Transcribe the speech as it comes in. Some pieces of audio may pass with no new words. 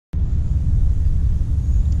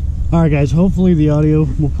Alright guys, hopefully the audio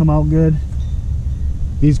will come out good.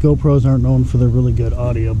 These GoPros aren't known for their really good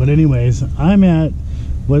audio. But anyways, I'm at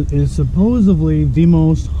what is supposedly the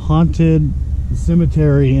most haunted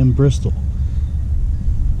cemetery in Bristol.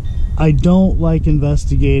 I don't like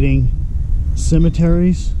investigating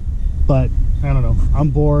cemeteries, but I don't know. I'm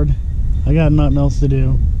bored. I got nothing else to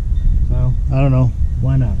do. So, I don't know.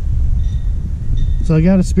 Why not? So I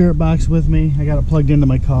got a spirit box with me. I got it plugged into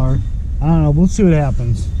my car. I don't know. We'll see what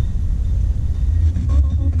happens.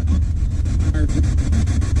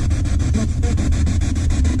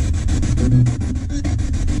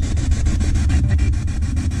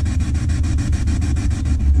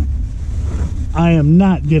 I am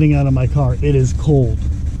not getting out of my car. It is cold.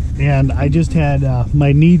 And I just had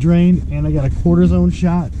my knee drained, and I got a cortisone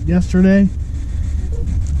shot yesterday.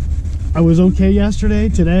 I was okay yesterday.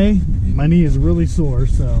 Today, my knee is really sore,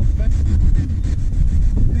 so.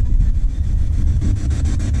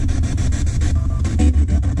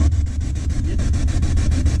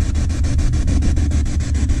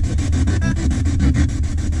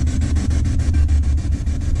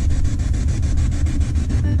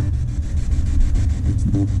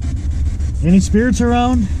 Any spirits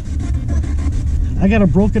around? I got a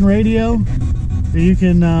broken radio that you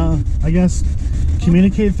can, I guess,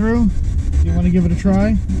 communicate through. Do you want to give it a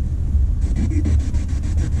try?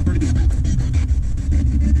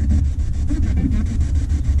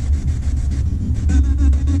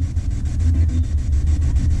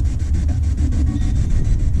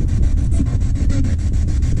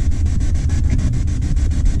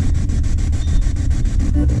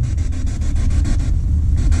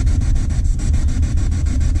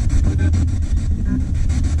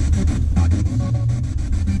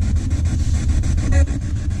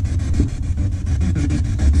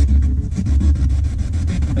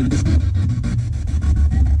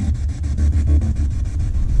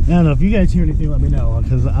 I don't know, if you guys hear anything, let me know,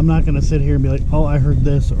 because I'm not going to sit here and be like, oh, I heard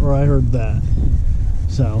this or I heard that.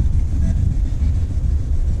 So,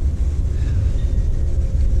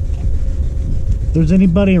 if there's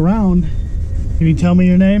anybody around, can you tell me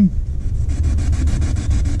your name?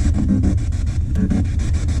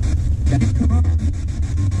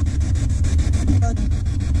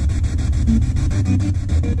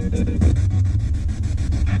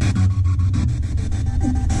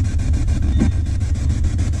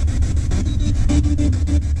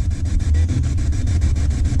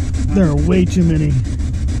 There are way too many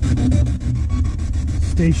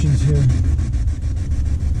stations here.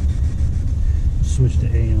 Switch to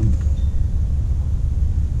AM.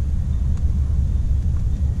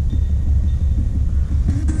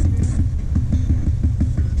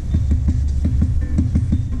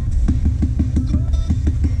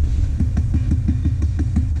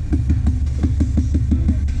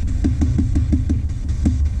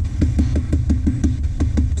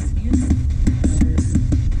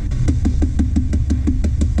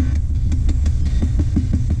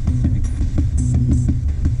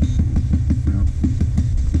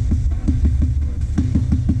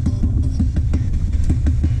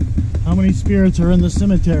 How many spirits are in the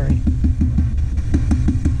cemetery?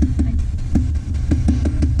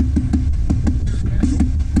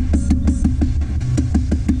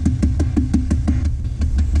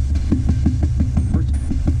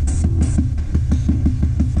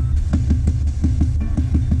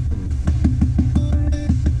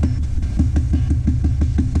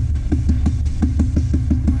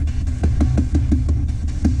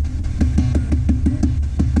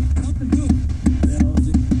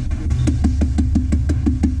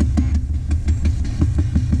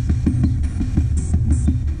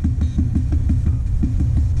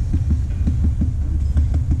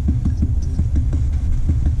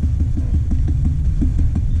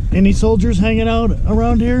 Any soldiers hanging out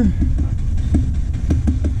around here?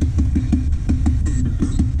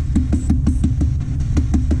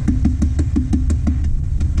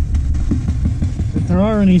 If there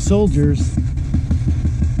are any soldiers,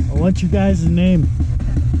 I'll let you guys name.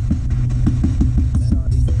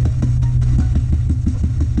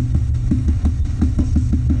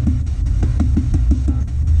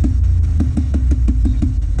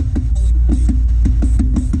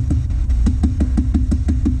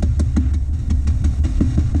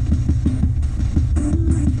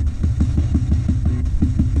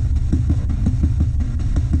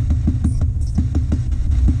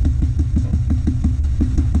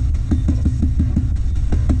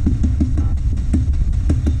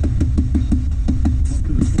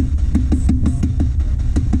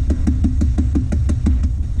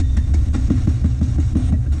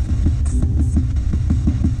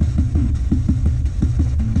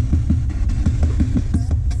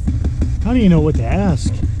 How do you know what to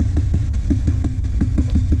ask?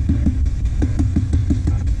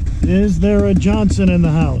 Is there a Johnson in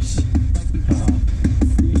the house?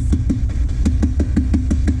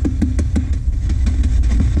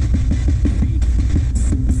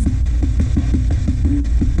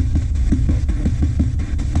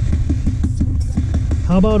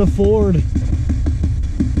 How about a Ford?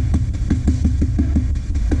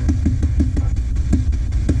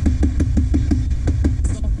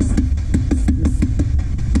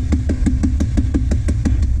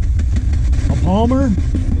 A Palmer?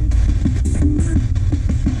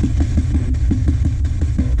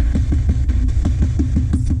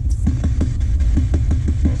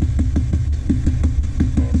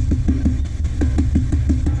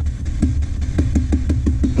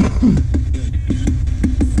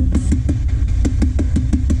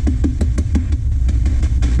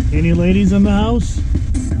 Any ladies in the house? A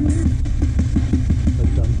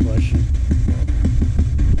dumb question.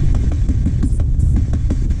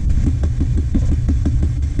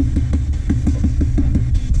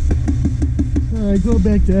 Alright, go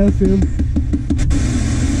back to FM.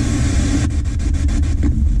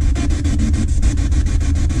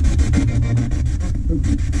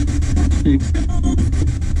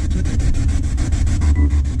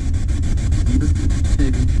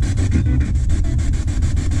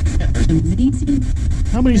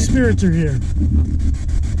 How many spirits are here?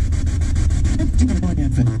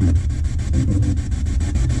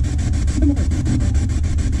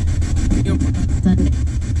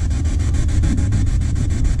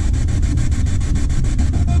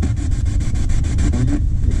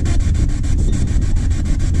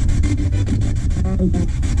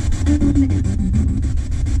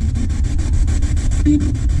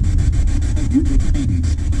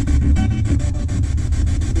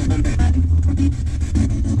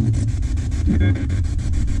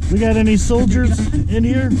 We got any soldiers in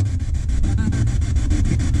here?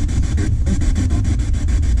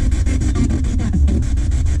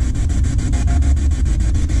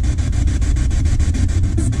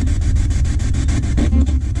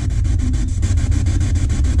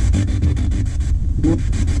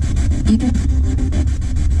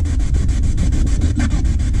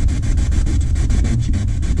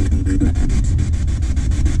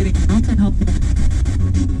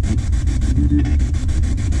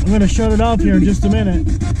 I'm going to shut it off here in just a minute.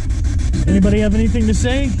 Anybody have anything to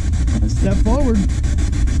say? Step forward.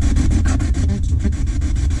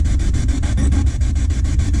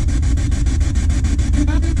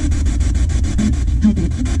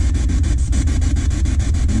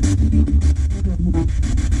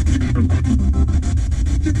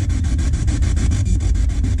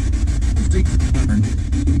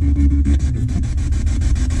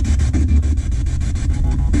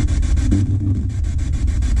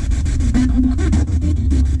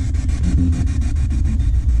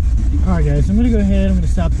 Alright guys, I'm going to go ahead, I'm going to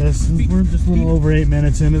stop this. We're just a little over 8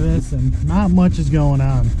 minutes into this and not much is going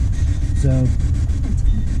on. So,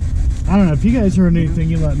 I don't know, if you guys heard anything,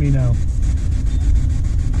 you let me know.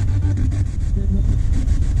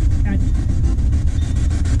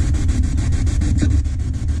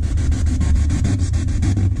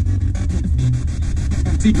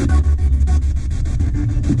 See.